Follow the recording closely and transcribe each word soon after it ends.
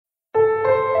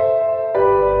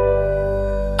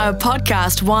A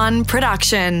Podcast One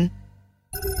production.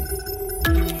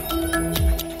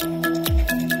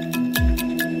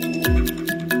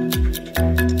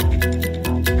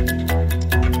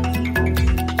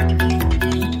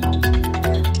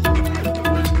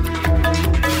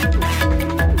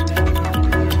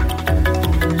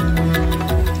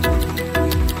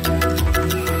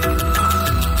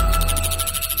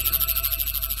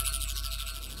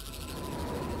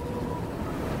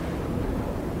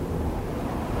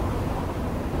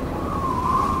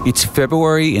 It's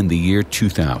February in the year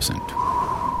 2000.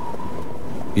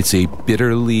 It's a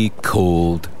bitterly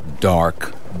cold,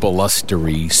 dark,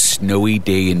 blustery, snowy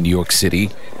day in New York City.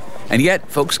 And yet,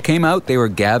 folks came out. They were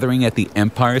gathering at the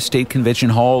Empire State Convention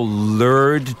Hall,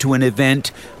 lured to an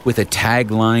event with a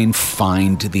tagline,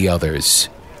 "Find the Others."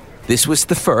 This was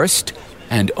the first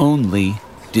and only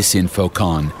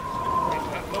DisinfoCon.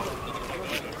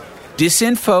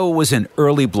 Disinfo was an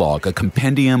early blog, a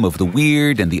compendium of the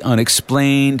weird and the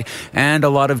unexplained, and a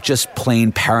lot of just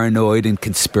plain paranoid and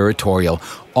conspiratorial,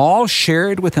 all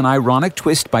shared with an ironic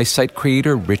twist by site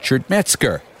creator Richard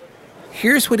Metzger.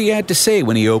 Here's what he had to say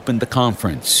when he opened the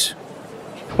conference.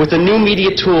 With the new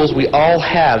media tools we all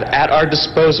have at our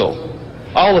disposal,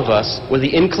 all of us with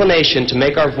the inclination to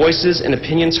make our voices and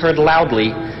opinions heard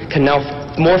loudly can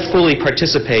now more fully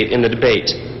participate in the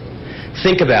debate.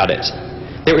 Think about it.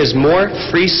 There is more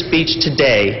free speech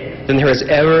today than there has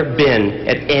ever been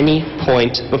at any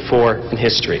point before in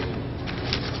history.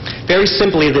 Very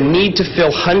simply, the need to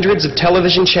fill hundreds of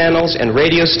television channels and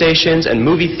radio stations and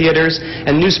movie theaters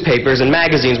and newspapers and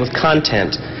magazines with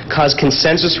content caused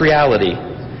consensus reality,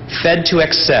 fed to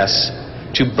excess,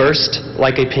 to burst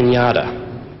like a piñata.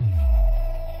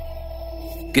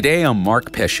 G'day, I'm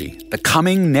Mark Pesce. The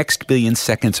coming next billion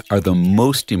seconds are the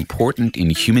most important in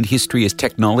human history as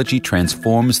technology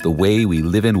transforms the way we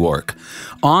live and work.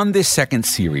 On this second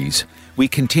series, we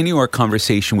continue our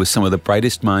conversation with some of the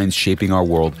brightest minds shaping our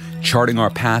world, charting our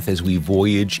path as we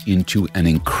voyage into an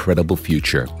incredible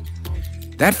future.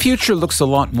 That future looks a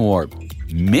lot more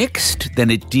mixed than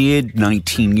it did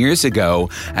 19 years ago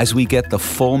as we get the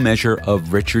full measure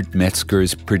of Richard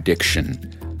Metzger's prediction.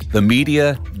 The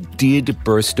media did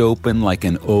burst open like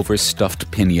an overstuffed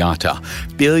piñata.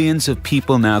 Billions of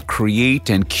people now create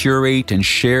and curate and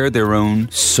share their own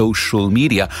social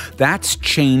media. That's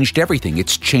changed everything.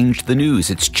 It's changed the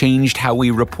news. It's changed how we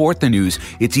report the news.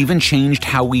 It's even changed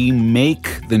how we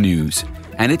make the news.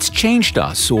 And it's changed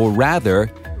us, or rather,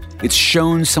 it's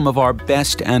shown some of our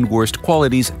best and worst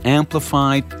qualities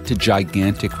amplified to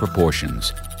gigantic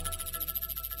proportions.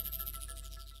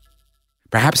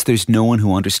 Perhaps there's no one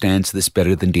who understands this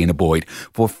better than Dana Boyd.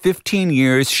 For 15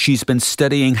 years, she's been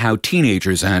studying how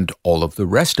teenagers and all of the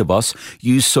rest of us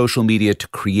use social media to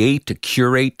create, to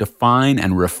curate, define,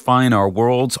 and refine our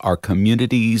worlds, our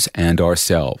communities, and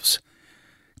ourselves.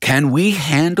 Can we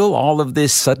handle all of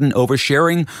this sudden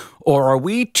oversharing, or are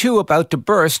we too about to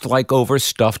burst like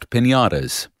overstuffed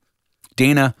piñatas?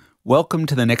 Dana, welcome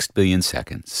to the next billion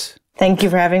seconds. Thank you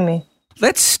for having me.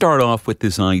 Let's start off with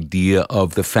this idea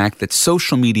of the fact that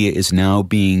social media is now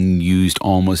being used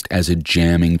almost as a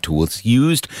jamming tool. It's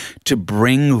used to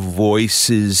bring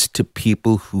voices to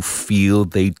people who feel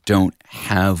they don't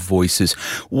have voices.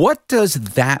 What does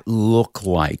that look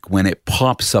like when it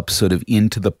pops up sort of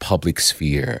into the public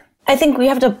sphere? I think we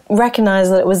have to recognize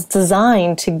that it was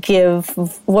designed to give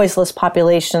voiceless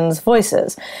populations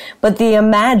voices. But the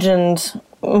imagined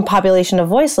population of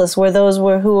voiceless were those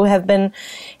who have been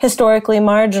historically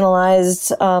marginalized,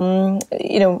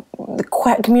 the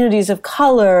communities of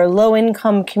color,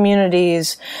 low-income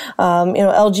communities,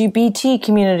 LGBT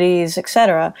communities,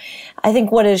 etc. I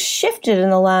think what has shifted in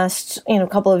the last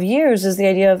couple of years is the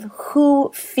idea of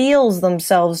who feels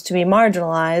themselves to be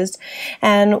marginalized,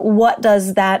 and what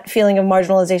does that feeling of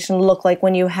marginalization look like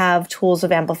when you have tools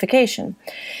of amplification.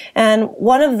 And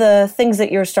one of the things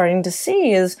that you're starting to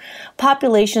see is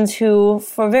populations who,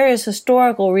 for various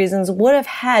historical reasons, would have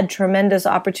had tremendous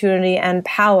opportunity and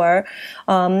power,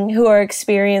 who are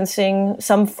experiencing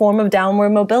some form of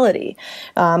downward mobility.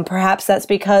 Perhaps that's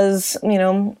because,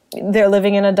 they're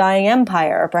living in a dying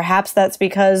empire. Perhaps that's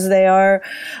because they are,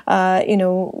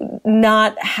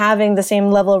 not having the same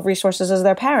level of resources as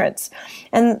their parents.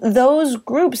 And those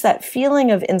groups, that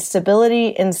feeling of instability,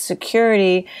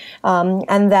 insecurity,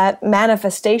 and that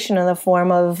manifestation in the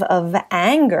form of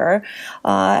anger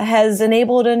has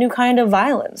enabled a new kind of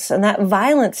violence. And that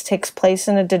violence takes place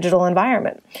in a digital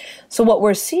environment. So what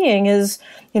we're seeing is,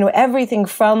 everything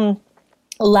from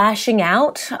lashing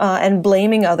out and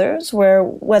blaming others,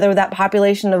 whether that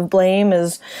population of blame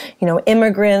is,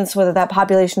 immigrants, whether that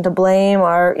population to blame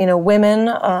are, women,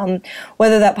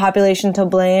 whether that population to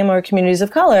blame are communities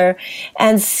of color,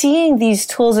 and seeing these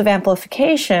tools of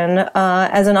amplification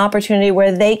as an opportunity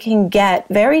where they can get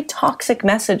very toxic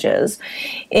messages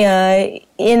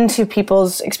into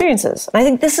people's experiences. And I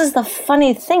think this is the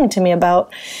funny thing to me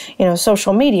about,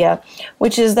 social media,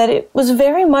 which is that it was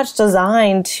very much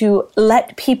designed to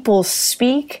let people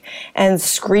speak and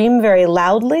scream very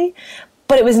loudly,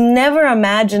 but it was never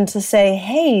imagined to say,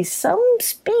 hey, some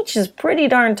speech is pretty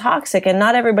darn toxic and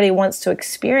not everybody wants to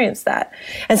experience that.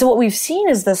 And so what we've seen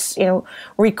is this,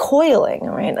 recoiling,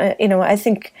 right? I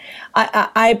think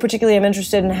I particularly am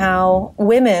interested in how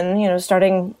women,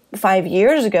 starting 5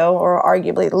 years ago, or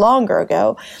arguably longer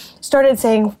ago, started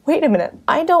saying, wait a minute,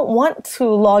 I don't want to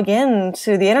log in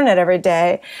to the internet every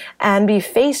day and be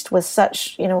faced with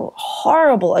such,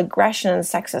 horrible aggression and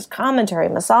sexist commentary,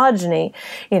 misogyny,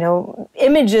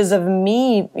 images of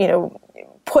me,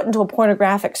 put into a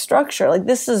pornographic structure. Like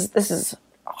this is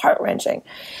heart-wrenching.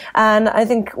 And I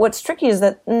think what's tricky is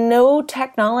that no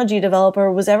technology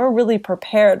developer was ever really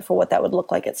prepared for what that would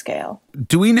look like at scale.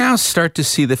 Do we now start to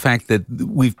see the fact that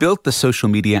we've built the social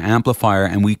media amplifier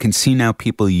and we can see now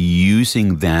people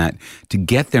using that to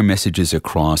get their messages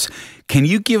across? Can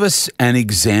you give us an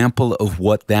example of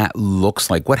what that looks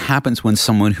like? What happens when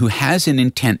someone who has an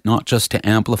intent not just to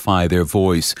amplify their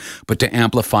voice, but to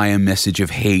amplify a message of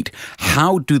hate,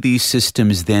 how do these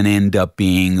systems then end up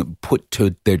being put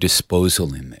to their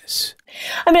disposal in this?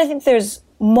 I mean, I think there's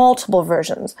multiple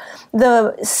versions.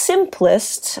 The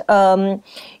simplest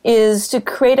is to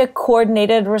create a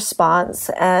coordinated response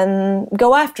and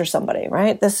go after somebody,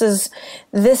 right? This is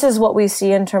what we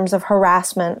see in terms of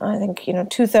harassment. I think,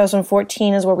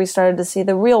 2014 is where we started to see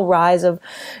the real rise of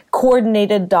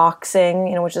coordinated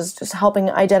doxing, which is just helping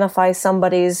identify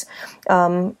somebody's,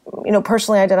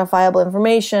 personally identifiable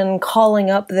information,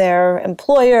 calling up their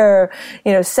employer,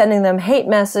 sending them hate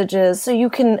messages. So you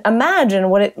can imagine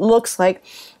what it looks like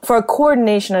for a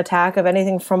coordination attack of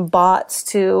anything from bots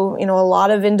to, a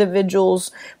lot of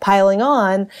individuals piling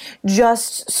on,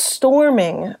 just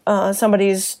storming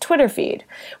somebody's Twitter feed,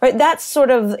 right? That's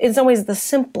sort of, in some ways, the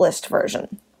simplest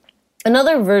version.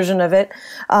 Another version of it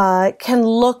can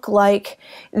look like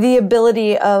the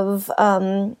ability of,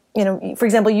 for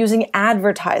example, using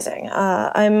advertising.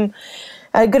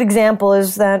 A good example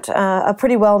is that a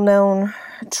pretty well-known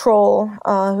troll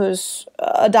who's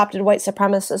adopted white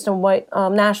supremacist and white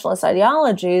nationalist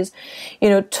ideologies,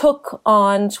 took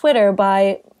on Twitter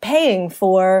by paying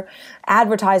for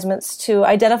advertisements to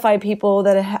identify people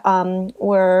that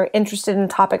were interested in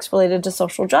topics related to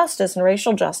social justice and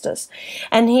racial justice.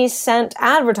 And he sent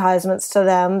advertisements to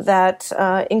them that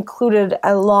included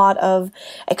a lot of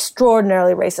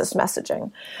extraordinarily racist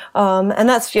messaging. And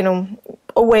that's,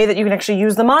 a way that you can actually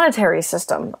use the monetary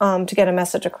system to get a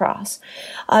message across.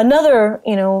 Another,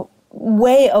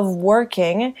 way of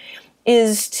working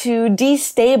is to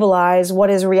destabilize what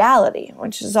is reality,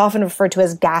 which is often referred to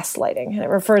as gaslighting. And it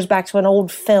refers back to an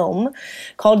old film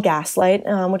called Gaslight,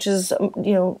 which is,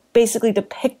 basically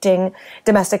depicting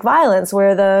domestic violence,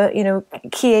 where the,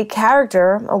 key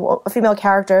character, a female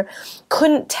character,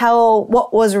 couldn't tell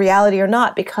what was reality or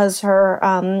not because her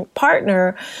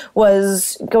partner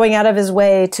was going out of his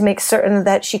way to make certain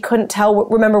that she couldn't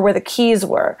remember where the keys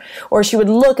were. Or she would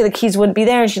look and the keys wouldn't be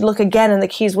there, and she'd look again and the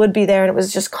keys would be there, and it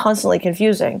was just constantly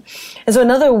confusing. And so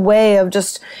another way of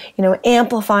just,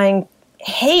 amplifying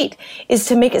hate is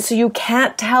to make it so you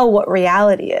can't tell what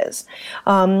reality is.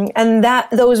 And that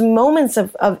those moments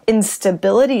of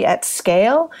instability at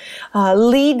scale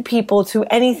lead people to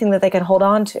anything that they can hold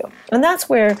on to. And that's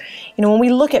where, when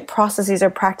we look at processes or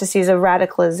practices of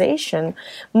radicalization,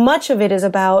 much of it is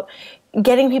about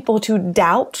getting people to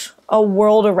doubt a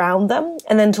world around them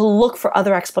and then to look for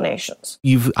other explanations.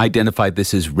 You've identified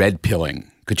this as red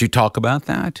pilling. Could you talk about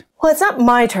that? Well, it's not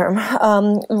my term.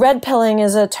 Red pilling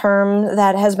is a term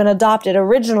that has been adopted.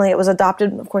 Originally, it was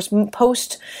adopted, of course,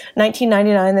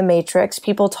 post-1999, The Matrix.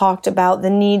 People talked about the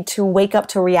need to wake up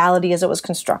to reality as it was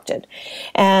constructed.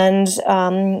 And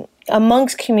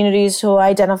amongst communities who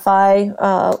identify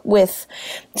with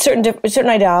certain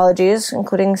ideologies,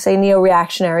 including, say,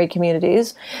 neo-reactionary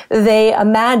communities, they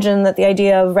imagine that the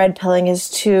idea of red pilling is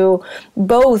to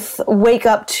both wake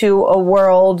up to a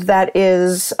world that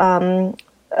is,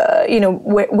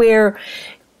 where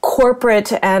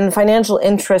corporate and financial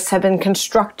interests have been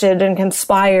constructed and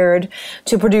conspired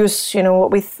to produce,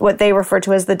 what they refer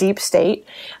to as the deep state,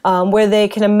 where they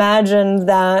can imagine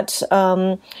that,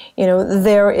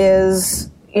 there is,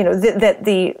 that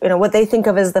the what they think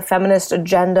of as the feminist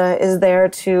agenda is there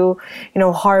to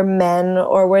harm men,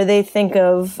 or where they think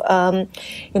of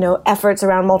efforts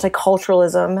around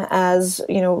multiculturalism as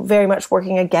very much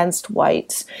working against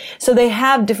whites. So they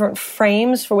have different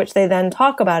frames for which they then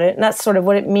talk about it, and that's sort of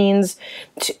what it means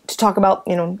to talk about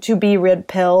to be red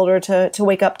pilled, or to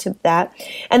wake up to that.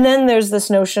 And then there's this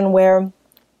notion where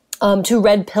to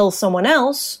red pill someone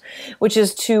else, which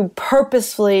is to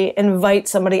purposefully invite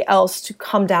somebody else to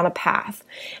come down a path.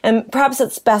 And perhaps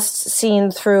it's best seen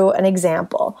through an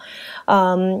example.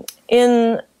 In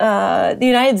the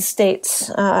United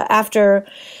States, after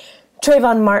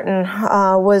Trayvon Martin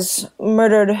was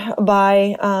murdered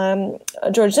by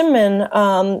George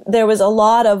Zimmerman, there was a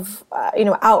lot of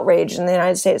outrage in the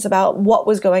United States about what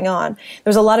was going on. There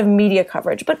was a lot of media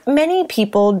coverage, but many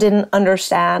people didn't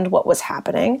understand what was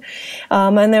happening.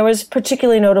 And there was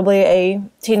particularly notably a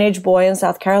teenage boy in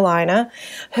South Carolina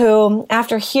who,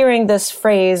 after hearing this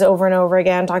phrase over and over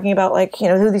again, talking about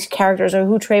who these characters are,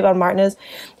 who Trayvon Martin is,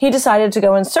 he decided to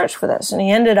go and search for this. And he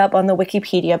ended up on the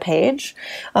Wikipedia page,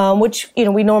 which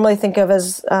we normally think of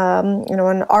as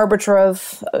an arbiter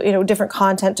of different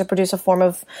content to produce a form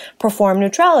of perform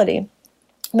neutrality.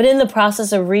 But in the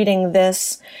process of reading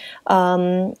this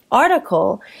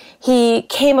article, he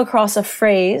came across a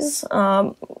phrase,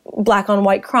 black on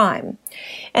white crime.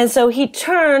 And so he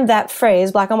turned that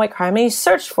phrase, black on white crime, and he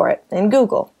searched for it in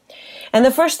Google. And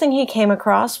the first thing he came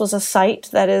across was a site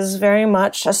that is very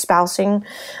much espousing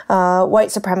white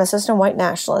supremacist and white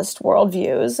nationalist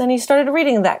worldviews, and he started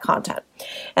reading that content.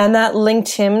 And that linked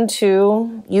him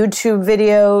to YouTube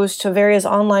videos, to various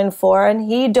online fora, and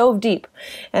he dove deep.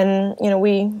 And,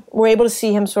 we were able to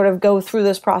see him sort of go through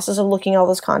this process of looking at all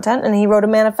this content, and he wrote a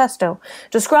manifesto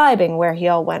describing where he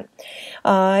all went.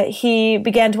 He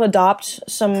began to adopt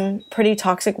some pretty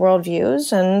toxic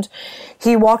worldviews, and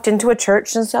he walked into a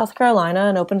church in South Carolina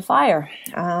and opened fire,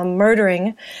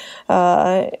 murdering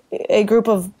a group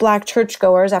of black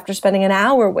churchgoers after spending an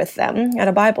hour with them at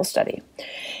a Bible study.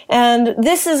 And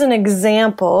this is an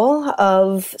example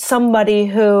of somebody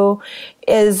who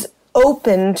is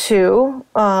open to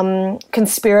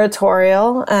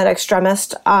conspiratorial and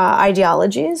extremist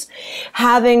ideologies,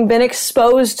 having been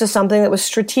exposed to something that was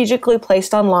strategically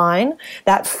placed online.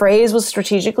 That phrase was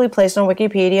strategically placed on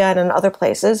Wikipedia and in other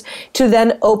places to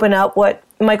then open up what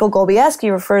Michael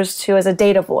Golbieski refers to as a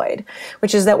data void,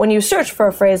 which is that when you search for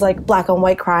a phrase like black on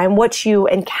white crime, what you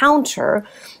encounter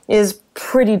is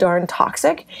pretty darn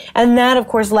toxic. And that, of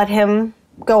course, let him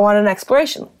go on an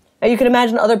exploration. Now, you can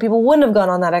imagine other people wouldn't have gone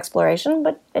on that exploration,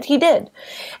 but he did.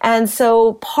 And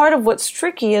so part of what's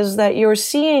tricky is that you're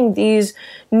seeing these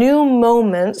new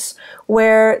moments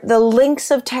where the links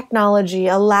of technology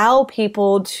allow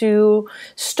people to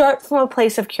start from a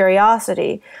place of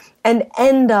curiosity and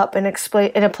end up in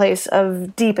a place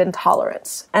of deep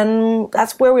intolerance. And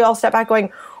that's where we all step back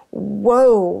going,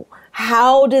 whoa,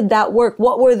 how did that work?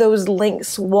 What were those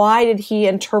links? Why did he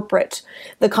interpret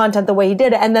the content the way he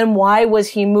did? And then why was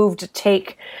he moved to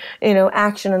take,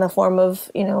 action in the form of,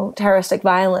 terroristic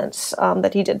violence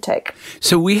that he did take?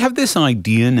 So we have this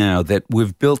idea now that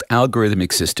we've built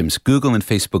algorithmic systems, Google and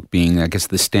Facebook being, I guess,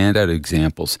 the standout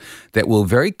examples, that will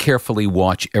very carefully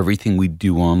watch everything we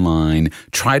do online,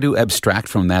 try to abstract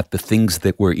from that the things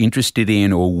that we're interested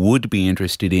in or would be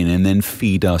interested in, and then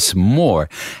feed us more.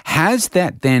 Has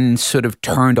that then sort of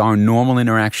turned our normal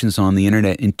interactions on the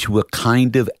internet into a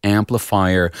kind of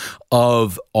amplifier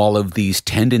of all of these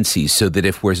tendencies, so that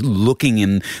if we're looking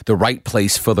in the right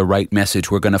place for the right message,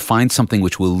 we're going to find something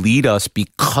which will lead us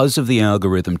because of the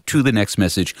algorithm to the next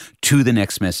message, to the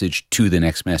next message, to the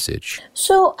next message?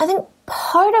 So I think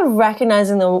part of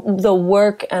recognizing the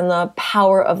work and the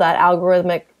power of that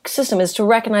algorithmic system is to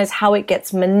recognize how it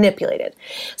gets manipulated.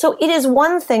 So it is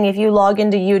one thing if you log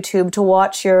into YouTube to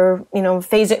watch your,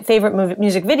 favorite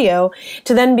music video,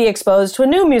 to then be exposed to a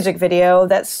new music video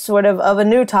that's sort of a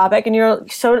new topic, and you're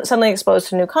suddenly exposed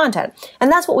to new content.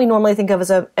 And that's what we normally think of as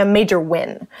a major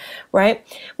win, right?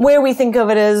 Where we think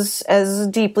of it as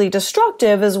deeply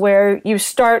destructive is where you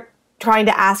start trying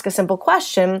to ask a simple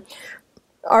question,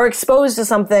 are exposed to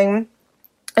something,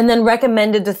 and then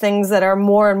recommended to things that are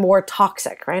more and more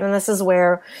toxic, right? And this is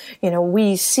where,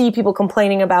 we see people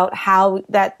complaining about how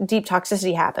that deep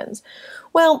toxicity happens.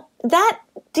 Well, that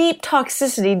deep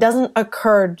toxicity doesn't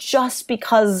occur just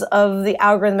because of the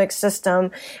algorithmic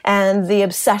system and the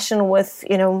obsession with,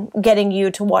 getting you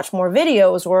to watch more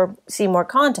videos or see more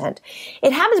content.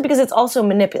 It happens because it's also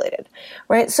manipulated,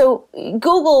 right? So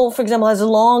Google, for example, has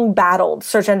long battled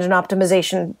search engine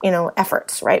optimization,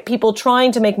 efforts, right? People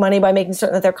trying to make money by making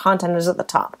certain that their content is at the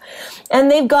top. And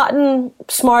they've gotten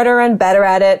smarter and better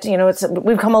at it.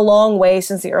 We've come a long way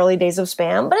since the early days of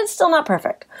spam, but it's still not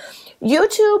perfect.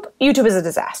 YouTube is a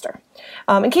disaster.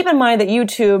 And keep in mind that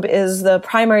YouTube is the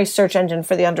primary search engine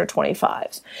for the under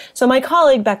 25s. So my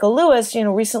colleague Becca Lewis,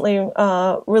 recently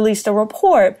released a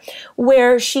report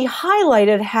where she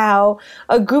highlighted how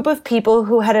a group of people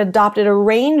who had adopted a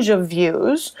range of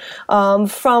views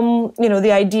from,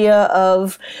 the idea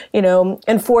of,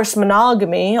 enforced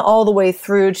monogamy all the way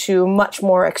through to much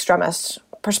more extremist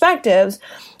perspectives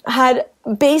had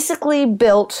basically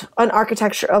built an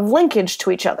architecture of linkage to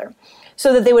each other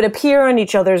so that they would appear on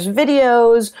each other's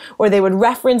videos or they would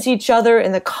reference each other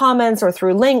in the comments or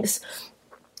through links.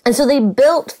 And so they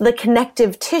built the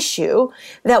connective tissue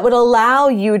that would allow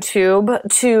YouTube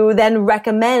to then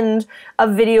recommend a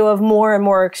video of more and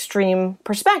more extreme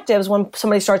perspectives when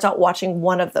somebody starts out watching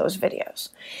one of those videos.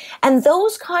 And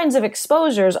those kinds of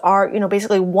exposures are,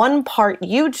 basically one part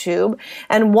YouTube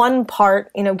and one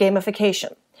part,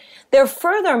 gamification. They're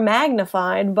further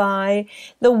magnified by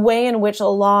the way in which a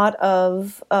lot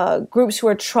of groups who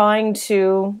are trying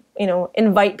to,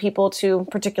 invite people to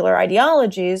particular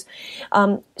ideologies,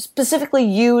 specifically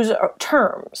use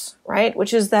terms, right?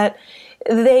 Which is that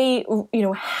they,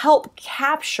 help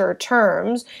capture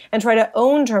terms and try to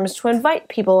own terms to invite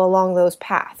people along those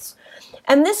paths.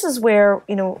 And this is where,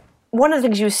 one of the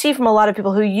things you see from a lot of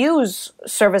people who use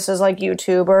services like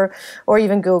YouTube or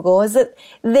even Google is that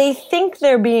they think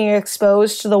they're being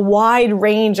exposed to the wide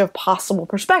range of possible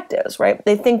perspectives, right?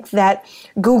 They think that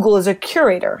Google is a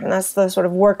curator, and that's the sort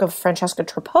of work of Francesca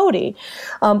Tripodi.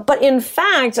 But in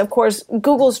fact, of course,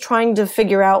 Google's trying to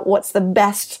figure out what's the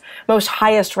best, most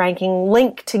highest ranking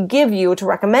link to give you, to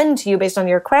recommend to you based on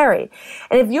your query.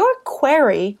 And if your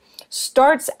query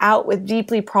starts out with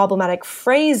deeply problematic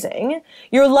phrasing,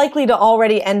 you're likely to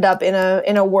already end up in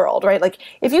a world, right? Like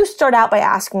if you start out by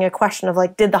asking a question of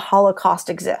did the Holocaust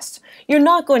exist? You're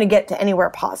not going to get to anywhere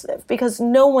positive because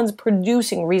no one's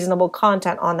producing reasonable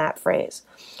content on that phrase.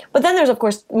 But then there's, of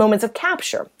course, moments of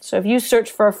capture. So if you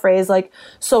search for a phrase like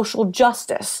social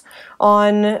justice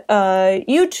on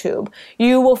YouTube,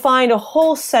 you will find a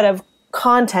whole set of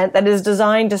content that is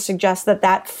designed to suggest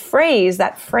that phrase,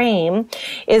 that frame,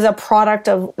 is a product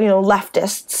of,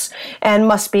 leftists and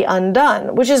must be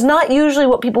undone, which is not usually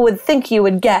what people would think you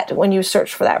would get when you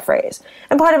search for that phrase.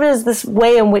 And part of it is this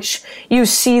way in which you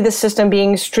see the system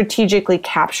being strategically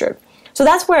captured. So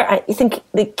that's where I think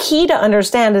the key to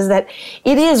understand is that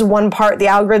it is one part, the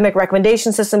algorithmic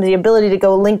recommendation system, the ability to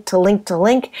go link to link to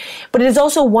link, but it is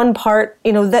also one part,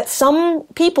 that some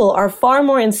people are far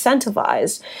more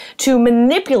incentivized to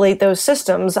manipulate those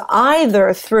systems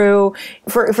either through,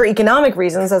 for economic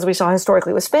reasons, as we saw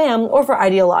historically with spam, or for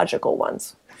ideological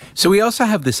ones. So we also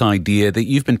have this idea that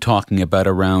you've been talking about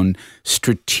around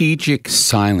strategic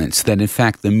silence, that in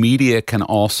fact the media can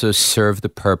also serve the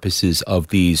purposes of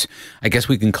these, I guess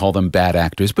we can call them bad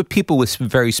actors, but people with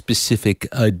very specific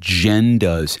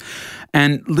agendas.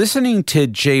 And listening to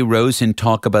Jay Rosen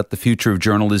talk about the future of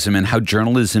journalism and how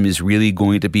journalism is really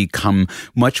going to become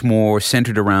much more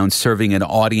centered around serving an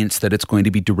audience that it's going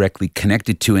to be directly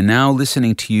connected to. And now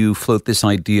listening to you float this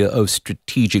idea of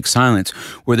strategic silence,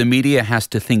 where the media has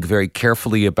to think very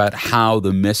carefully about how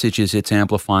the messages it's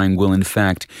amplifying will in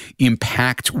fact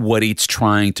impact what it's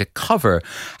trying to cover.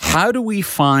 How do we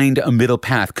find a middle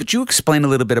path? Could you explain a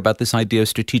little bit about this idea of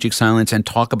strategic silence and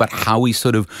talk about how we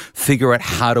sort of figure out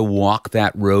how to walk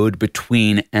that road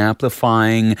between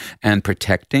amplifying and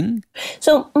protecting?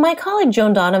 So my colleague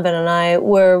Joan Donovan and I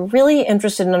were really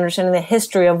interested in understanding the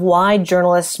history of why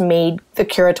journalists made the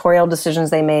curatorial decisions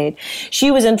they made.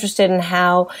 She was interested in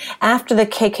how, after the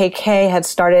KKK had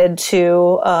started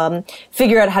to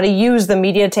figure out how to use the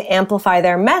media to amplify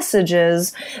their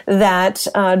messages, that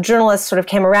journalists sort of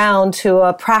came around to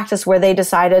a practice where they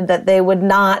decided that they would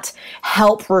not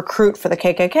help recruit for the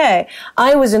KKK.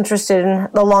 I was interested in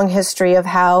the long history history of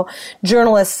how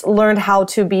journalists learned how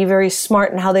to be very smart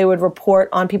and how they would report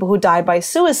on people who died by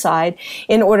suicide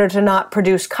in order to not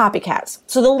produce copycats.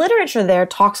 So the literature there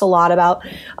talks a lot about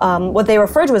what they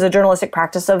refer to as a journalistic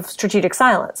practice of strategic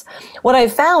silence. What I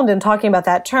found in talking about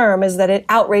that term is that it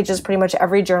outrages pretty much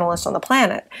every journalist on the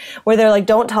planet, where they're like,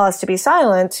 don't tell us to be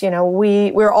silent.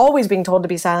 We're always being told to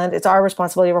be silent. It's our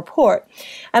responsibility to report.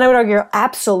 And I would argue,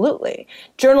 absolutely.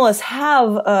 Journalists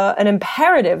have an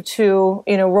imperative to,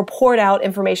 report out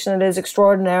information that is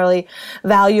extraordinarily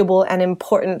valuable and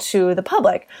important to the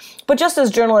public. But just as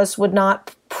journalists would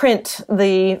not print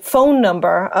the phone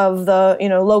number of the,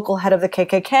 local head of the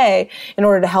KKK in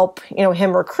order to help,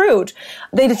 him recruit,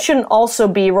 they shouldn't also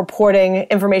be reporting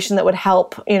information that would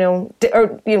help,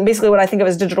 basically what I think of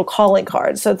as digital calling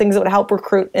cards. So things that would help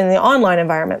recruit in the online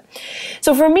environment.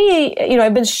 So for me,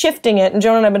 I've been shifting it, and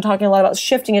Jonah and I have been talking a lot about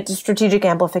shifting it to strategic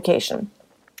amplification.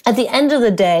 At the end of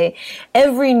the day,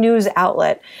 every news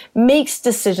outlet makes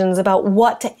decisions about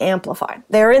what to amplify.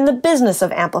 They're in the business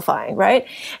of amplifying, right?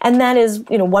 And that is,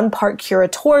 one part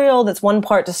curatorial, that's one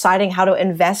part deciding how to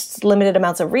invest limited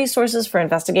amounts of resources for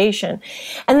investigation.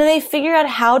 And then they figure out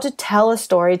how to tell a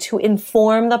story to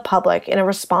inform the public in a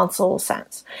responsible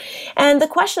sense. And the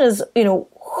question is,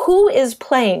 who is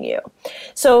playing you?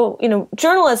 So,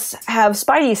 journalists have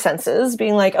spidey senses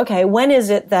being like, okay, when is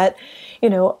it that,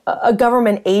 a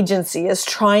government agency is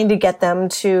trying to get them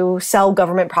to sell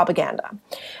government propaganda?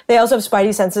 They also have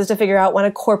spidey senses to figure out when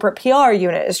a corporate PR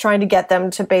unit is trying to get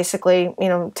them to basically,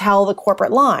 tell the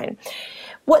corporate line.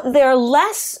 What they're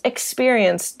less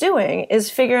experienced doing is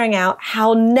figuring out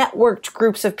how networked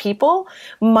groups of people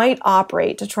might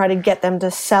operate to try to get them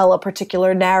to sell a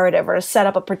particular narrative or to set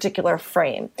up a particular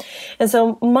frame. And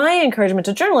so my encouragement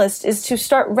to journalists is to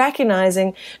start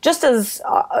recognizing, just as,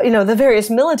 the various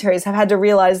militaries have had to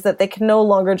realize that they can no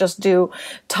longer just do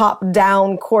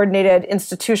top-down, coordinated,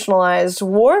 institutionalized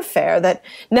warfare, that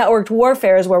networked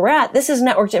warfare is where we're at. This is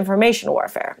networked information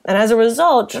warfare. And as a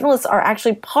result, journalists are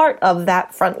actually part of that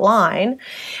front line.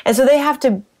 And so they have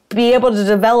to be able to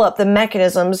develop the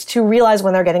mechanisms to realize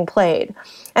when they're getting played.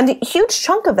 And a huge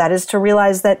chunk of that is to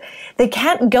realize that they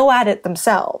can't go at it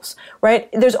themselves, right?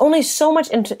 There's only so much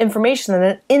information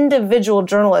that an individual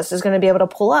journalist is going to be able to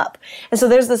pull up. And so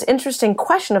there's this interesting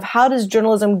question of how does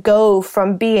journalism go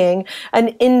from being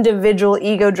an individual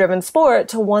ego-driven sport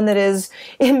to one that is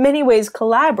in many ways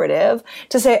collaborative,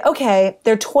 to say, okay,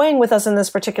 they're toying with us in this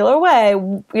particular way.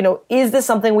 Is this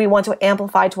something we want to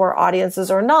amplify to our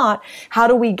audiences or not? How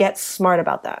do we get smart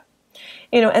about that?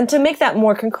 And to make that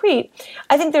more concrete,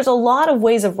 I think there's a lot of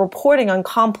ways of reporting on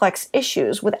complex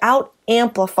issues without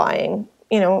amplifying,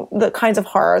 the kinds of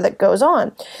horror that goes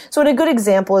on. So a good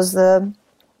example is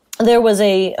there was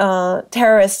a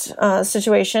terrorist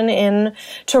situation in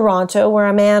Toronto where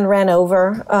a man ran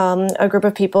over a group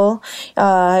of people,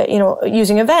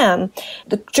 using a van.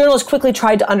 The journalists quickly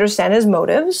tried to understand his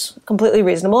motives, completely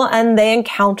reasonable, and they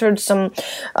encountered some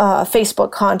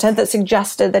Facebook content that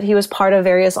suggested that he was part of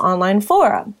various online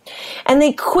fora. And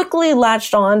they quickly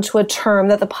latched on to a term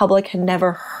that the public had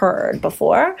never heard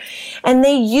before, and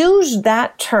they used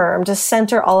that term to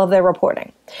center all of their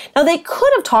reporting. Now, they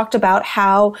could have talked about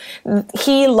how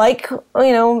he, like,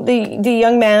 the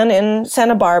young man in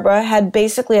Santa Barbara, had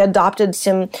basically adopted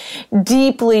some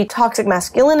deeply toxic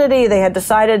masculinity. They had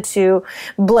decided to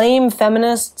blame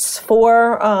feminists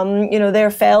for,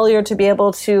 their failure to be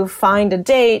able to find a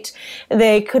date.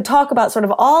 They could talk about sort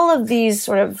of all of these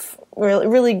sort of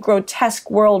really grotesque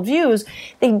worldviews.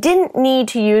 They didn't need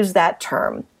to use that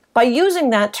term. By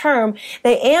using that term,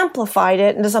 they amplified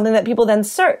it into something that people then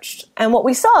searched. And what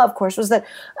we saw, of course, was that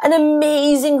an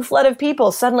amazing flood of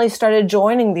people suddenly started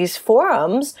joining these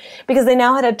forums because they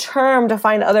now had a term to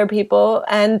find other people,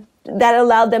 and that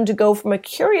allowed them to go from a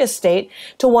curious state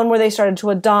to one where they started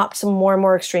to adopt some more and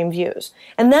more extreme views.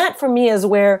 And that, for me, is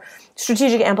where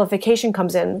strategic amplification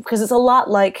comes in, because it's a lot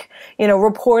like,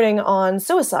 reporting on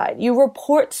suicide. You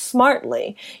report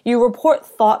smartly, you report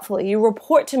thoughtfully, you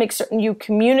report to make certain you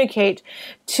communicate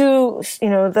to,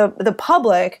 the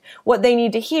public what they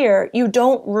need to hear. You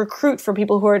don't recruit for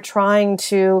people who are trying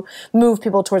to move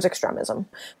people towards extremism.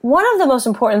 One of the most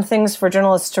important things for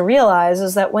journalists to realize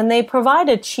is that when they provide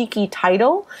a cheeky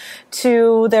title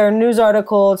to their news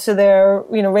article, to their,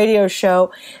 radio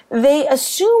show, they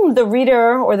assume the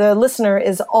reader or the listener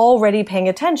is already paying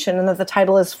attention and that the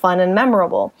title is fun and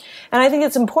memorable. And I think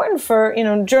it's important for,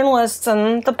 journalists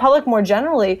and the public more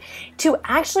generally to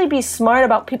actually be smart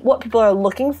about what people are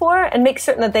looking for and make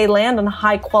certain that they land on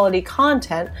high quality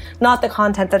content, not the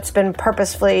content that's been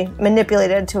purposefully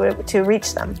manipulated to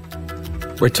reach them.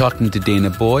 We're talking to Dana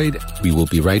Boyd. We will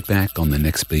be right back on The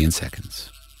Next Billion Seconds.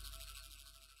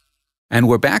 And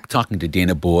we're back talking to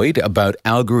Dana Boyd about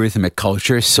algorithmic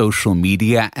culture, social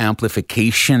media,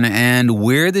 amplification, and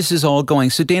where this is all going.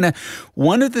 So, Dana,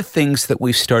 one of the things that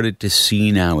we've started to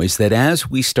see now is that as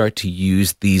we start to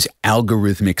use these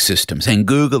algorithmic systems, and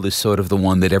Google is sort of the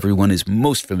one that everyone is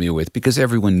most familiar with because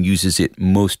everyone uses it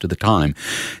most of the time,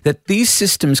 that these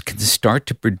systems can start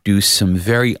to produce some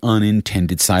very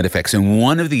unintended side effects. And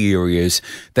one of the areas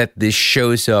that this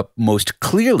shows up most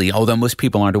clearly, although most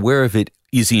people aren't aware of it,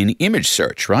 is in image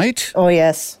search, right? Oh,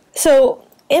 yes. So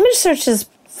image search is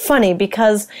funny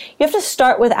because you have to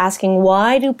start with asking,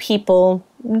 why do people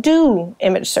do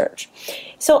image search?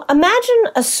 So imagine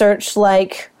a search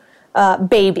like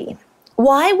baby.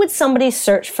 Why would somebody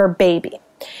search for baby?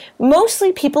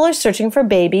 Mostly people are searching for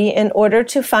baby in order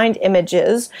to find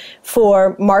images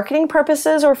for marketing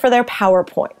purposes or for their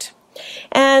PowerPoint.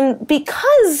 And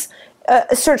because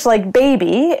a search like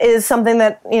baby is something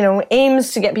that,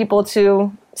 aims to get people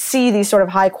to see these sort of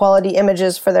high quality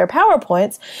images for their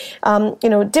PowerPoints,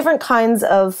 different kinds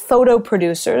of photo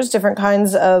producers, different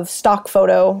kinds of stock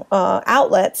photo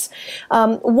outlets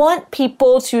want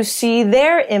people to see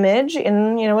their image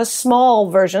in, a small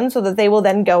version so that they will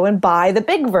then go and buy the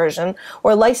big version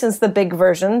or license the big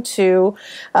version to,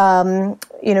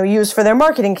 use for their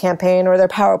marketing campaign or their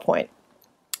PowerPoint.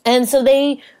 And so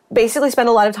they basically spend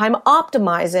a lot of time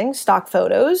optimizing stock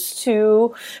photos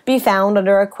to be found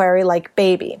under a query like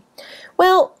baby.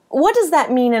 Well, what does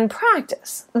that mean in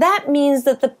practice? That means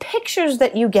that the pictures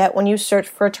that you get when you search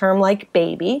for a term like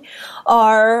baby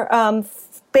are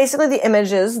basically the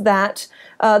images that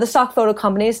the stock photo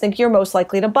companies think you're most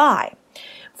likely to buy.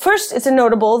 First, it's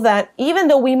notable that even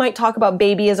though we might talk about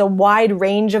baby as a wide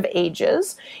range of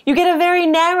ages, you get a very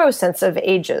narrow sense of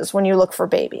ages when you look for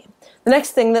baby. The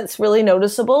next thing that's really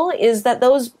noticeable is that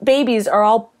those babies are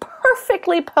all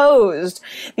perfectly posed.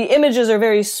 The images are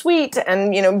very sweet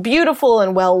and, beautiful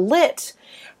and well lit.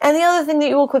 And the other thing that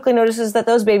you will quickly notice is that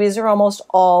those babies are almost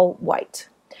all white.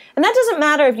 And that doesn't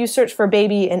matter if you search for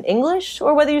baby in English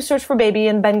or whether you search for baby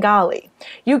in Bengali.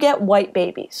 You get white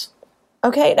babies.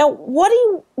 Okay, now what do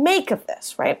you make of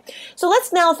this, right? So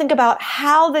let's now think about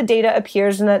how the data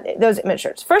appears in those image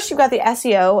searches. First, you've got the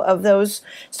SEO of those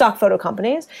stock photo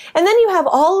companies, and then you have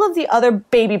all of the other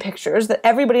baby pictures that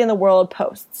everybody in the world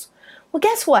posts. Well,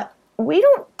 guess what? We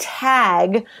don't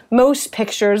tag most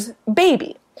pictures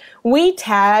baby. We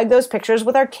tag those pictures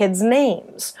with our kids'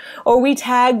 names. Or we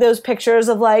tag those pictures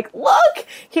of like, look,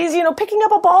 he's, picking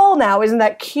up a ball now. Isn't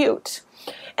that cute?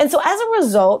 And so as a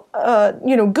result,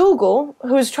 Google,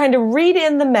 who's trying to read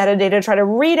in the metadata, try to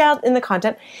read out in the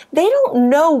content, they don't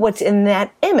know what's in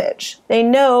that image. They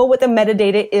know what the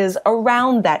metadata is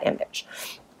around that image.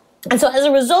 And so as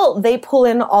a result, they pull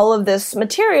in all of this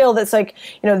material that's like,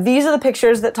 these are the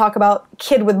pictures that talk about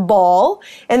kid with ball,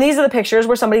 and these are the pictures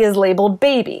where somebody is labeled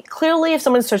baby. Clearly, if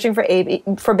someone's searching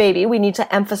for baby, we need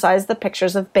to emphasize the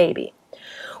pictures of baby.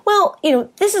 Well,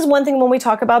 this is one thing when we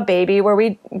talk about baby where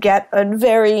we get a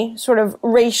very sort of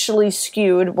racially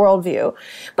skewed worldview.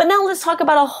 But now let's talk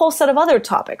about a whole set of other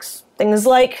topics. Things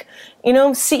like,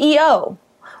 CEO.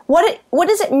 What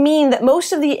does it mean that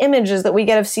most of the images that we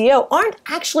get of CEO aren't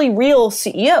actually real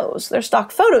CEOs? They're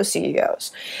stock photo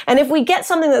CEOs. And if we get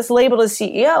something that's labeled as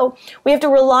CEO, we have to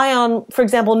rely on, for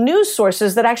example, news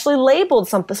sources that actually labeled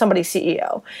somebody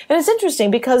CEO. And it's interesting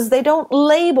because they don't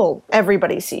label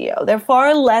everybody CEO. They're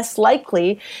far less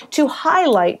likely to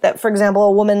highlight that, for example,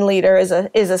 a woman leader is a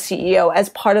CEO as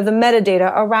part of the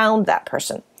metadata around that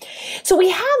person. So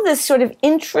we have this sort of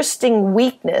interesting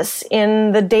weakness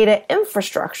in the data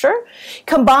infrastructure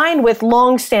combined with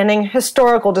long-standing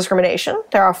historical discrimination.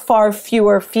 There are far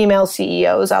fewer female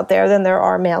CEOs out there than there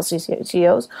are male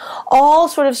CEOs, all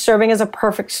sort of serving as a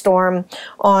perfect storm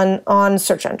on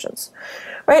search engines.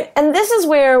 Right? And this is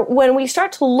where when we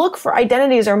start to look for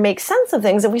identities or make sense of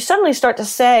things, if we suddenly start to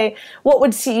say, what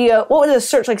would a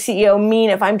search like CEO mean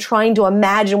if I'm trying to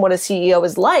imagine what a CEO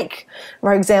is like?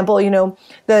 For example, the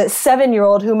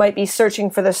 7-year-old who might be searching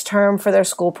for this term for their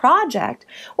school project.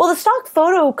 Well, the stock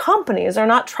photo companies are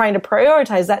not trying to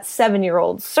prioritize that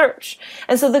 7-year-old search.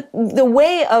 And so the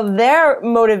way of their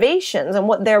motivations and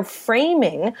what they're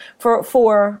framing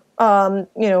for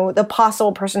the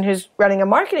possible person who's running a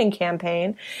marketing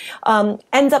campaign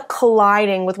ends up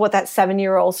colliding with what that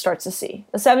 7-year-old starts to see.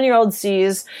 The 7-year-old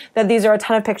sees that these are a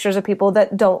ton of pictures of people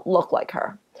that don't look like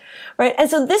her. right? And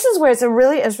so this is where it's a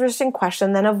really interesting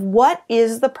question then of what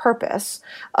is the purpose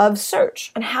of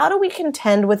search? And how do we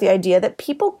contend with the idea that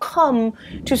people come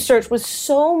to search with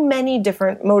so many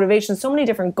different motivations, so many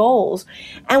different goals,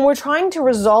 and we're trying to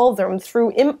resolve them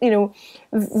through,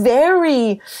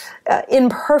 very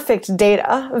imperfect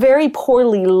data, very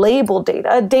poorly labeled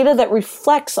data that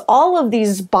reflects all of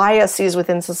these biases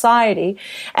within society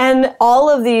and all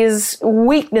of these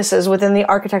weaknesses within the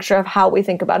architecture of how we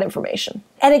think about information.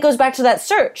 And it goes back to that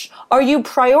search. Are you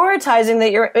prioritizing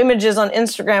that your images on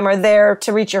Instagram are there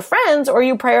to reach your friends, or are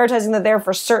you prioritizing that they're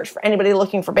for search for anybody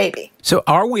looking for baby? So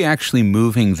are we actually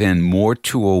moving then more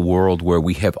to a world where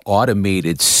we have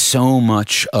automated so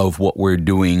much of what we're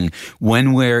doing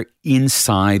when we're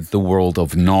inside the world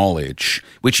of knowledge,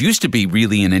 which used to be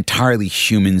really an entirely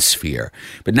human sphere.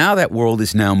 But now that world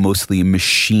is now mostly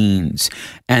machines.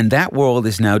 And that world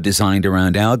is now designed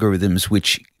around algorithms,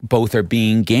 which both are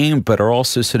being gamed, but are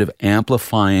also sort of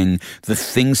amplifying the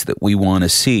things that we want to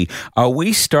see. Are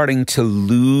we starting to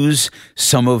lose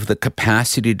some of the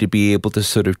capacity to be able to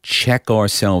sort of check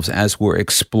ourselves as we're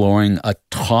exploring a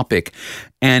topic?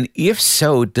 And if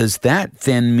so, does that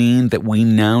then mean that we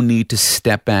now need to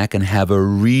step back and have a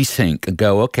rethink and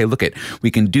go, okay, look we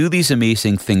can do these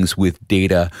amazing things with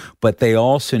data, but they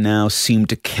also now seem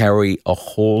to carry a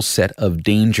whole set of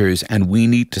dangers, and we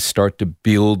need to start to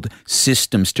build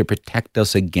systems to protect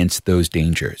us against those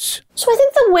dangers? So I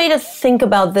think the way to think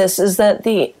about this is that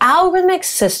the algorithmic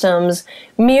systems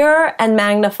mirror and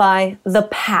magnify the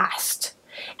past.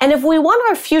 And if we want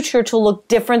our future to look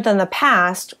different than the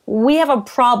past, we have a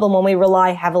problem when we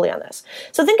rely heavily on this.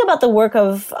 So think about the work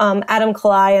of Adam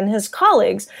Kalai and his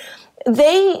colleagues.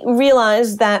 They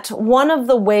realized that one of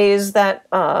the ways that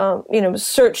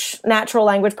search natural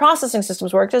language processing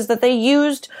systems worked is that they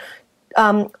used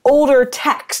older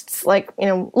texts, like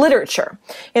literature,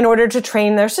 in order to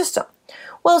train their system.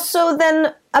 Well, so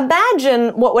then imagine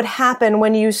what would happen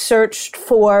when you searched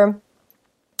for,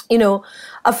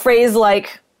 a phrase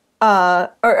like,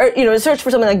 search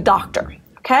for something like doctor.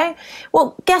 Okay?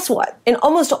 Well, guess what? In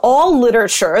almost all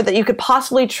literature that you could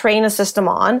possibly train a system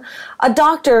on, a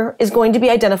doctor is going to be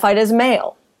identified as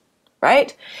male,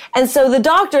 right? And so the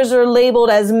doctors are labeled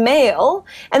as male,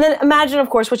 and then imagine, of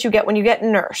course, what you get when you get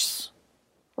nurse,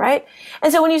 right?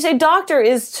 And so when you say doctor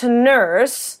is to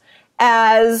nurse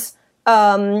as,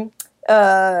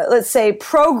 let's say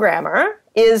programmer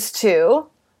is to,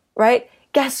 right?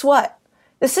 Guess what?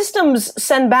 The systems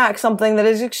send back something that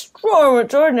is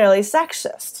extraordinarily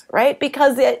sexist, right?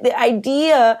 Because the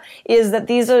idea is that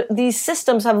these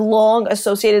systems have long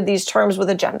associated these terms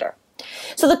with a gender.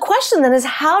 So the question then is,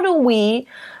 how do we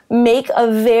make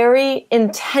a very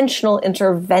intentional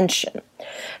intervention?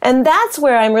 And that's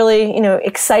where I'm really,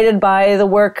 excited by the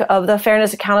work of the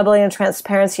Fairness, Accountability, and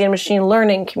Transparency and Machine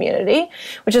Learning community,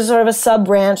 which is sort of a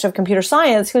sub-branch of computer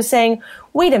science, who's saying,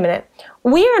 wait a minute,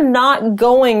 we are not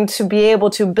going to be able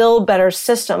to build better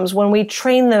systems when we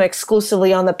train them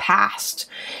exclusively on the past.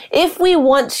 If we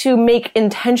want to make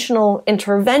intentional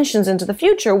interventions into the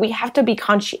future, we have to be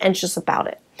conscientious about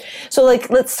it. So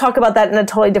let's talk about that in a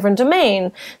totally different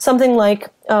domain. Something like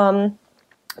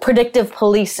predictive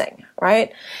policing,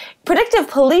 right? Predictive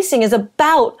policing is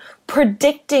about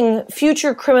predicting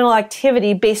future criminal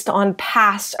activity based on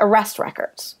past arrest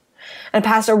records and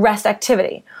past arrest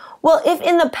activity. Well, if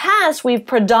in the past we've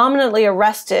predominantly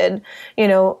arrested,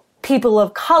 people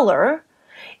of color,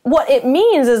 what it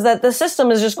means is that the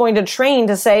system is just going to train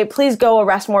to say, please go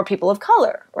arrest more people of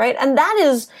color, right? And that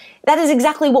is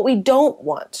exactly what we don't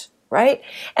want, right?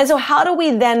 And so how do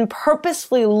we then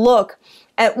purposefully look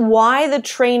at why the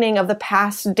training of the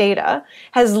past data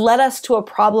has led us to a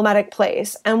problematic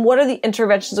place, and what are the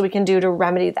interventions that we can do to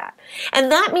remedy that?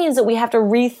 And that means that we have to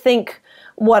rethink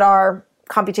what our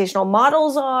computational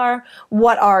models are,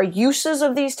 what our uses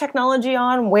of these technology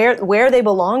on, where they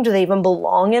belong. Do they even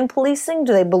belong in policing?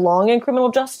 Do they belong in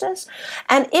criminal justice?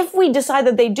 And if we decide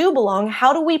that they do belong,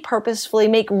 how do we purposefully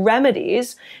make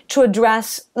remedies to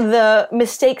address the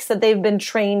mistakes that they've been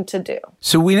trained to do?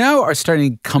 So we now are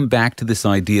starting to come back to this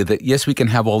idea that, yes, we can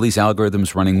have all these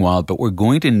algorithms running wild, but we're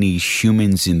going to need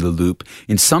humans in the loop,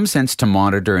 in some sense to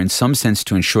monitor, in some sense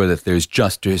to ensure that there's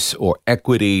justice or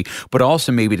equity, but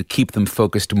also maybe to keep them focused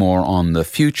focused more on the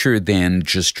future than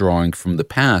just drawing from the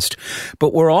past.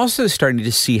 But we're also starting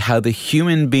to see how the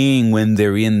human being, when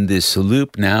they're in this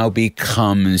loop, now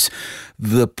becomes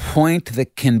the point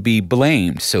that can be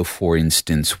blamed. So, for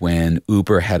instance, when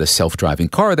Uber had a self-driving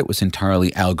car that was entirely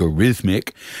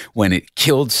algorithmic, when it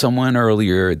killed someone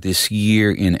earlier this year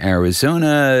in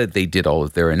Arizona, they did all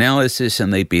of their analysis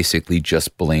and they basically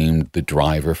just blamed the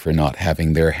driver for not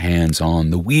having their hands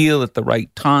on the wheel at the right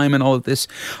time and all of this.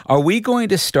 Are we going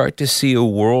to start to see a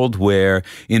world where,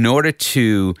 in order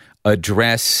to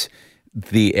address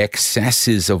the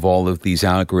excesses of all of these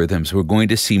algorithms, we're going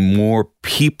to see more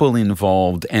people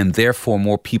involved and therefore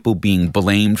more people being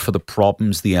blamed for the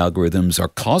problems the algorithms are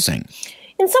causing?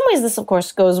 In some ways, this, of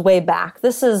course, goes way back.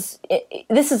 This is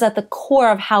at the core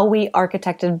of how we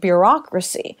architected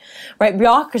bureaucracy, right?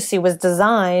 Bureaucracy was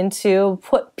designed to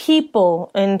put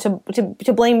people and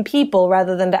to blame people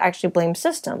rather than to actually blame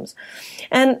systems.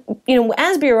 And,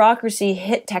 as bureaucracy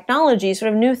hit technology,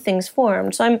 sort of new things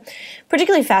formed. So I'm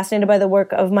particularly fascinated by the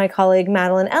work of my colleague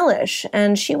Madeline Ellish,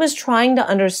 and she was trying to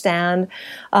understand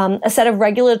a set of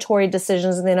regulatory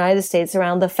decisions in the United States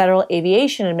around the Federal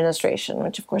Aviation Administration,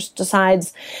 which, of course,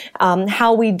 decides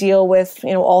how we deal with,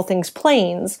 all things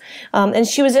planes. And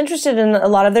she was interested in a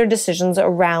lot of their decisions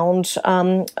around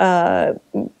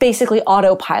basically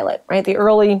autopilot, right?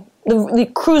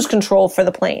 The cruise control for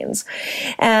the planes.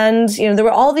 And, there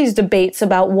were all these debates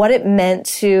about what it meant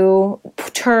to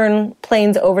turn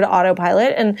planes over to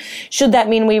autopilot, and should that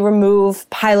mean we remove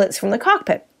pilots from the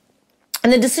cockpit?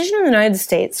 And the decision in the United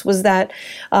States was that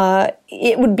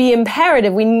it would be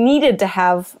imperative. We needed to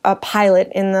have a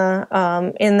pilot in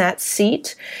that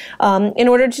seat in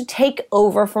order to take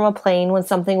over from a plane when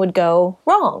something would go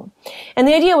wrong. And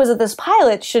the idea was that this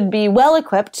pilot should be well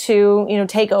equipped to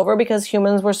take over, because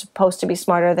humans were supposed to be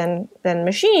smarter than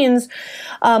machines.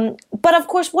 But of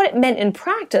course, what it meant in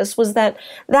practice was that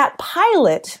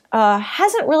pilot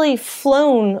hasn't really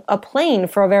flown a plane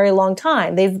for a very long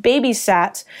time. They've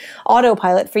babysat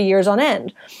autopilot for years on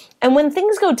end. And when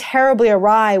things go terribly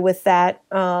awry with that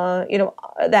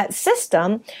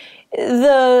system,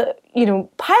 the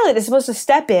pilot is supposed to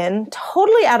step in,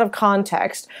 totally out of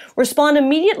context, respond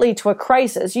immediately to a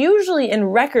crisis, usually in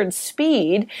record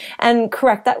speed, and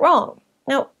correct that wrong.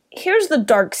 Now, here's the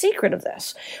dark secret of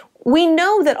this. We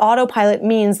know that autopilot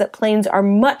means that planes are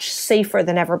much safer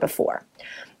than ever before.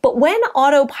 But when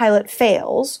autopilot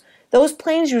fails, those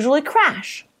planes usually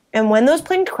crash. And when those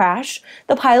planes crash,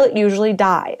 the pilot usually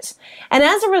dies. And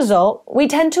as a result, we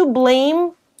tend to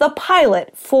blame the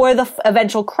pilot for the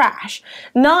eventual crash,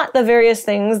 not the various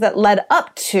things that led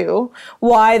up to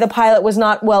why the pilot was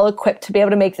not well equipped to be able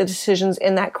to make the decisions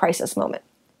in that crisis moment.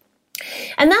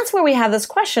 And that's where we have this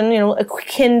question,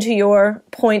 akin to your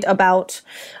point about,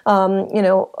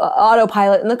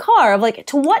 autopilot in the car, of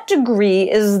to what degree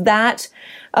is that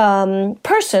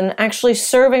person actually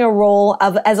serving a role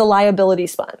as a liability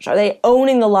sponge? Are they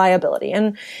owning the liability?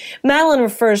 And Madeline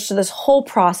refers to this whole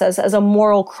process as a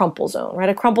moral crumple zone, right?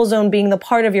 A crumple zone being the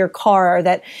part of your car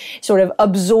that sort of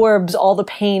absorbs all the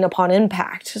pain upon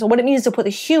impact. So what it means to put the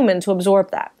human to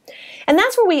absorb that. And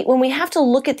that's where when we have to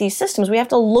look at these systems, we have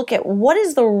to look at what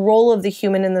is the role of the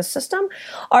human in the system.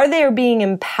 Are they being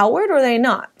empowered or are they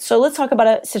not? So let's talk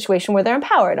about a situation where they're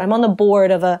empowered. I'm on the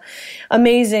board of an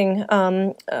amazing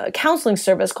counseling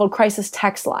service called Crisis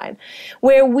Text Line,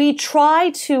 where we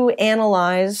try to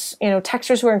analyze,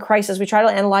 texters who are in crisis. We try to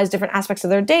analyze different aspects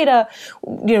of their data,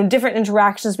 different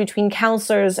interactions between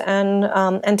counselors and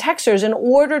texters in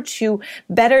order to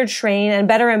better train and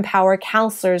better empower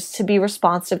counselors to be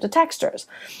responsive to texters.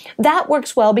 That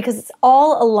works well because it's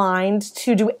all aligned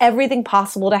to do everything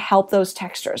possible to help those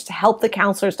texters, to help the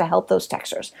counselors, to help those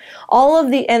texters. All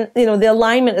of the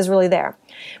alignment is really there.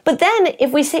 But then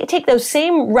if we take those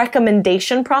same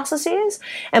recommendation processes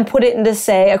and put it into,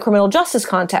 say, a criminal justice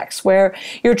context where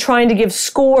you're trying to give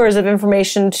scores of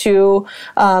information to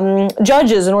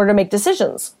judges in order to make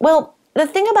decisions, well, the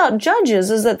thing about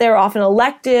judges is that they're often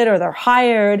elected or they're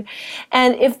hired,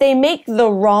 and if they make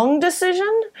the wrong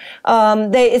decision,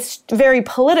 it's very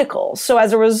political. So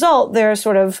as a result, they're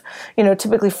sort of,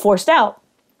 typically forced out.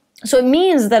 So it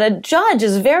means that a judge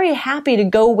is very happy to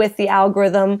go with the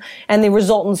algorithm and the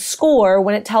resultant score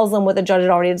when it tells them what the judge had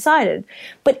already decided.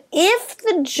 But if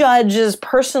the judge's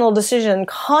personal decision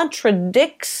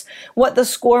contradicts what the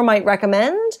score might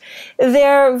recommend,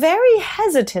 they're very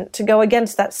hesitant to go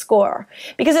against that score,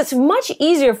 because it's much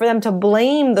easier for them to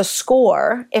blame the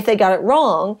score if they got it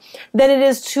wrong than it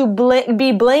is to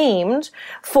be blamed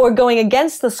for going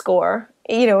against the score,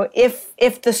 if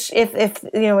it's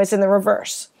in the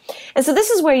reverse. And so this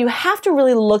is where you have to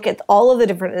really look at all of the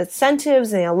different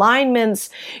incentives and the alignments.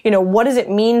 What does it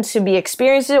mean to be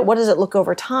experienced it? What does it look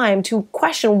over time to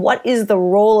question what is the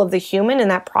role of the human in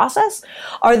that process?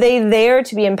 Are they there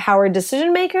to be empowered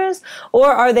decision makers, or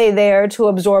are they there to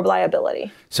absorb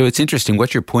liability? So it's interesting.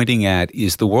 What you're pointing at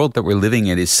is the world that we're living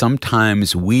in is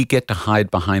sometimes we get to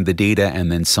hide behind the data,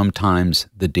 and then sometimes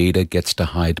the data gets to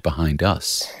hide behind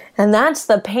us. And that's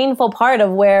the painful part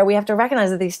of where we have to recognize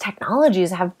that these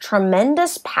technologies have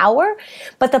tremendous power,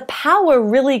 but the power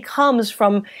really comes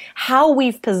from how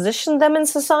we've positioned them in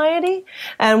society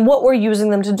and what we're using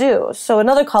them to do. So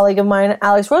another colleague of mine,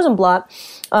 Alex Rosenblatt,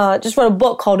 just wrote a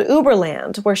book called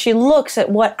Uberland, where she looks at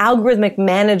what algorithmic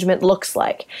management looks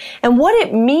like and what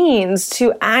it means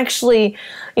to actually,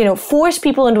 force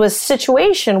people into a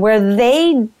situation where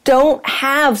they don't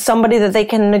have somebody that they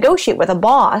can negotiate with, a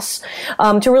boss,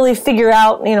 to really figure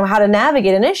out, how to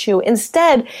navigate an issue.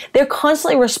 Instead, they're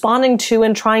constantly responding to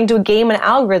and trying to game an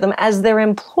algorithm as their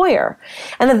employer.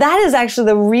 And that is actually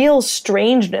the real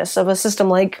strangeness of a system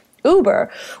like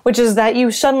Uber, which is that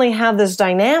you suddenly have this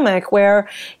dynamic where,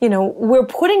 we're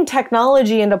putting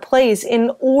technology into place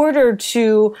in order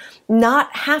to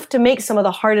not have to make some of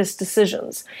the hardest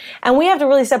decisions. And we have to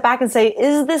really step back and say,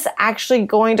 is this actually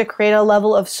going to create a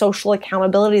level of social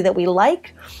accountability that we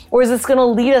like? Or is this going to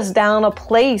lead us down a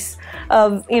place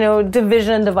of,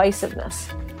 division and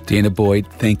divisiveness? Dana Boyd,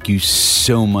 thank you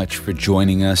so much for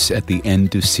joining us at the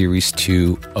end of Series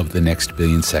 2 of The Next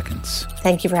Billion Seconds.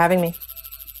 Thank you for having me.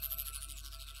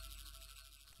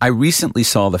 I recently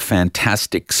saw the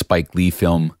fantastic Spike Lee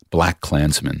film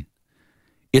BlacKkKlansman.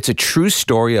 It's a true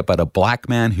story about a black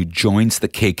man who joins the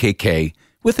KKK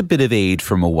with a bit of aid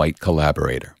from a white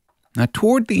collaborator. Now,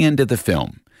 toward the end of the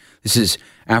film, this is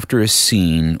after a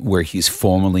scene where he's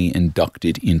formally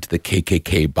inducted into the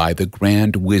KKK by the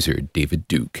Grand Wizard, David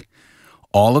Duke.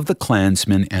 All of the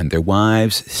Klansmen and their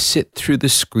wives sit through the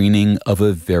screening of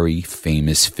a very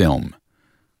famous film,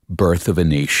 Birth of a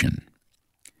Nation.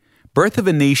 Birth of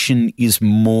a Nation is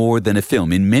more than a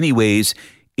film. In many ways,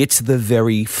 it's the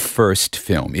very first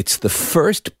film. It's the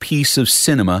first piece of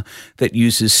cinema that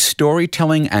uses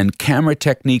storytelling and camera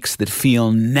techniques that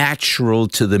feel natural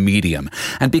to the medium.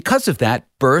 And because of that,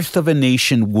 Birth of a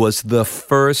Nation was the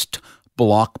first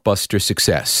blockbuster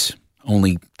success.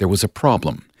 Only there was a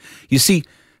problem. You see,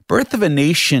 Birth of a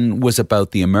Nation was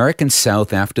about the American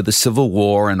South after the Civil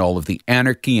War and all of the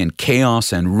anarchy and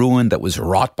chaos and ruin that was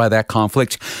wrought by that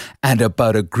conflict, and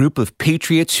about a group of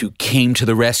patriots who came to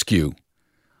the rescue,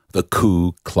 the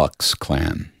Ku Klux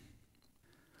Klan.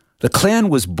 The Klan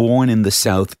was born in the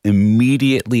South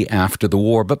immediately after the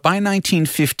war, but by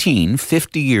 1915,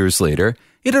 50 years later,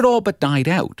 it had all but died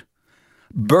out.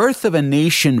 Birth of a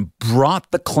Nation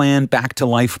brought the Klan back to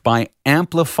life by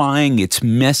amplifying its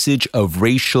message of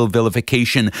racial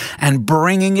vilification and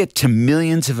bringing it to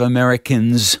millions of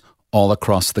Americans all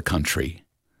across the country.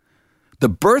 The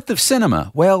birth of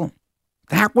cinema, well,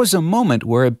 that was a moment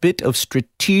where a bit of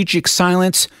strategic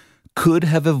silence could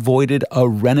have avoided a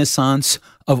renaissance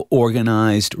of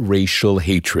organized racial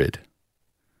hatred.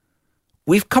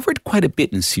 We've covered quite a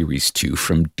bit in Series 2,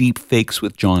 from deepfakes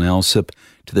with John Alsop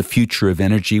to the future of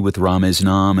energy with Ramez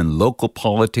Nam and local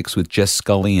politics with Jess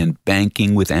Scully and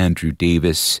banking with Andrew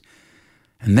Davis.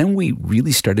 And then we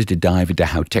really started to dive into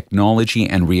how technology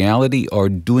and reality are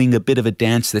doing a bit of a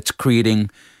dance that's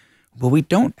creating, well, we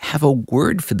don't have a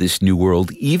word for this new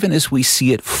world, even as we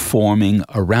see it forming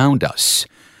around us.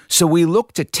 So we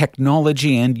looked at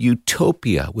technology and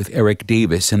utopia with Eric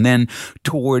Davis, and then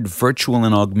toward virtual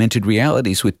and augmented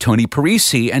realities with Tony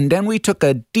Parisi, and then we took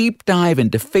a deep dive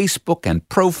into Facebook and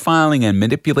profiling and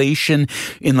manipulation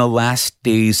in the last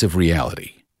days of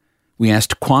reality. We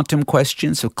asked quantum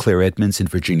questions of Claire Edmonds and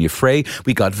Virginia Frey.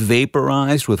 We got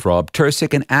vaporized with Rob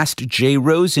Tersick and asked Jay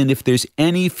Rosen if there's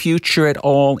any future at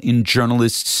all in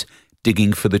journalists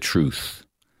digging for the truth.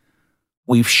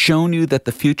 We've shown you that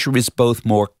the future is both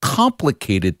more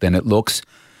complicated than it looks,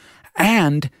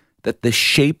 and that the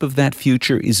shape of that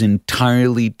future is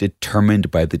entirely determined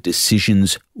by the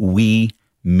decisions we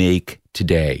make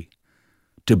today.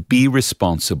 To be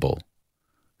responsible,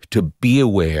 to be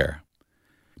aware,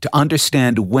 to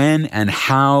understand when and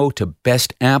how to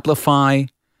best amplify,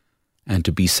 and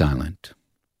to be silent.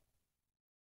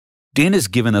 Dana's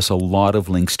given us a lot of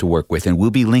links to work with, and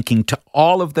we'll be linking to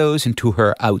all of those and to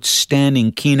her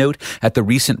outstanding keynote at the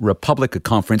recent Republica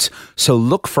conference, so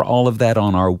look for all of that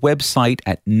on our website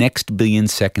at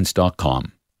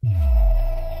nextbillionseconds.com.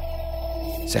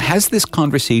 So has this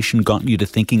conversation gotten you to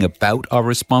thinking about our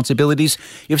responsibilities?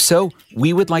 If so,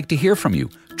 we would like to hear from you.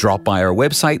 Drop by our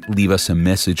website, leave us a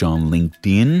message on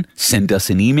LinkedIn, send us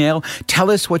an email,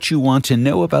 tell us what you want to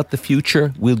know about the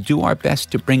future. We'll do our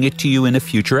best to bring it to you in a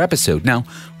future episode. Now,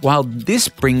 while this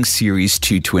brings Series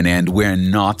 2 to an end, we're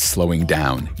not slowing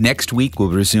down. Next week,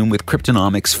 we'll resume with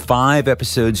Cryptonomics, 5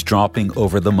 episodes dropping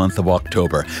over the month of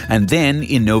October. And then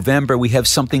in November, we have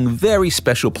something very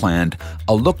special planned,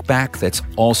 a look back that's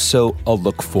also a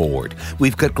look forward.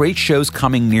 We've got great shows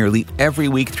coming nearly every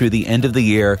week through the end of the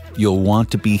year. You'll want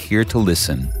to be here to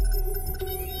listen.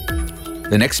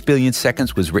 The Next Billion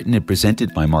Seconds was written and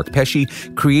presented by Mark Pesce,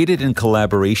 created in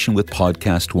collaboration with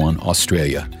Podcast One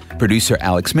Australia. Producer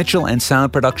Alex Mitchell and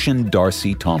sound production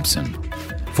Darcy Thompson.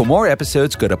 For more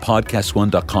episodes, go to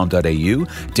podcastone.com.au,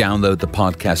 download the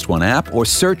Podcast One app, or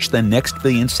search The Next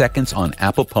Billion Seconds on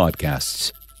Apple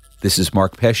Podcasts. This is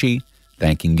Mark Pesce,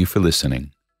 thanking you for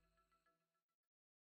listening.